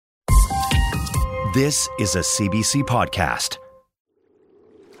This is a CBC podcast.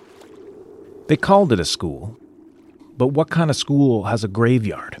 They called it a school, but what kind of school has a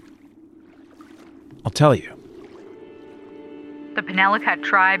graveyard? I'll tell you. The Penellicut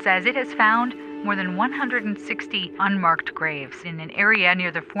tribe says it has found more than 160 unmarked graves in an area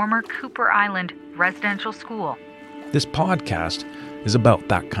near the former Kuper Island Residential School. This podcast is about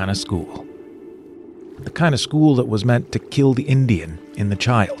that kind of school. The kind of school that was meant to kill the Indian in the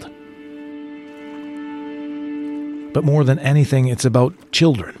child. But more than anything, it's about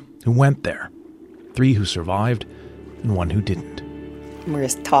children who went there. 3 who survived and 1 who didn't. We were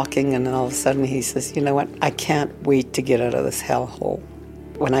talking and then all of a sudden he says, you know what, I can't wait to get out of this hellhole.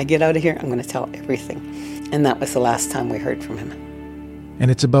 When I get out of here, I'm going to tell everything. And that was the last time we heard from him.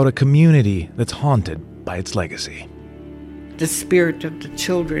 And it's about a community that's haunted by its legacy. The spirit of the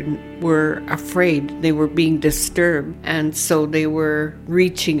children were afraid. They were being disturbed, and so they were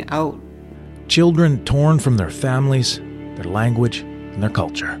reaching out. Children torn from their families, their language, and their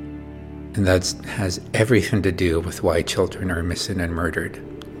culture. And that has everything to do with why children are missing and murdered.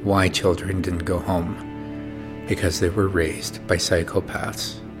 Why children didn't go home. Because they were raised by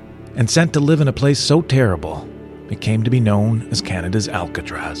psychopaths. And sent to live in a place so terrible, it came to be known as Canada's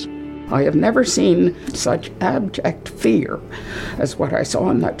Alcatraz. I have never seen such abject fear as what I saw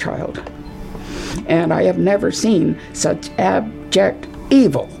in that child. And I have never seen such abject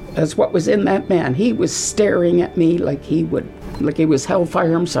evil as what was in that man. He was staring at me like he was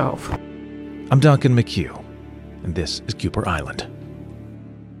hellfire himself. I'm Duncan McCue, and this is Kuper Island.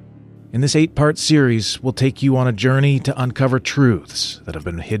 In this 8-part series, we'll take you on a journey to uncover truths that have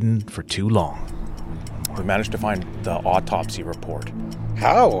been hidden for too long. We managed to find the autopsy report.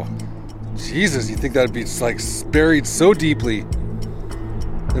 How? Jesus, you think that'd be buried so deeply?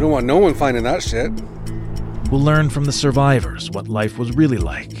 They don't want no one finding that shit. We'll learn from the survivors what life was really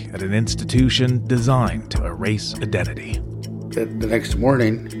like at an institution designed to erase identity. The next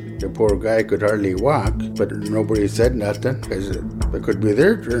morning, the poor guy could hardly walk, but nobody said nothing because it could be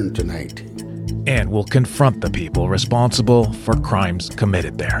their turn tonight. And we'll confront the people responsible for crimes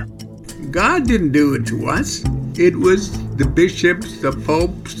committed there. God didn't do it to us. It was the bishops, the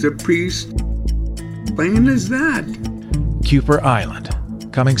popes, the priests. Plain as that. Kuper Island,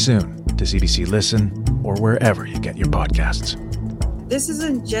 coming soon to CBC Listen or wherever you get your podcasts. This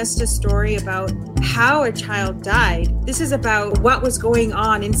isn't just a story about how a child died. This is about what was going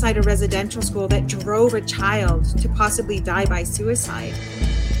on inside a residential school that drove a child to possibly die by suicide.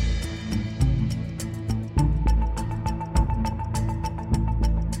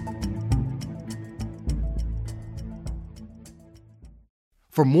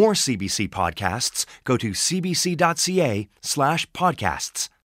 For more CBC podcasts, go to cbc.ca/podcasts.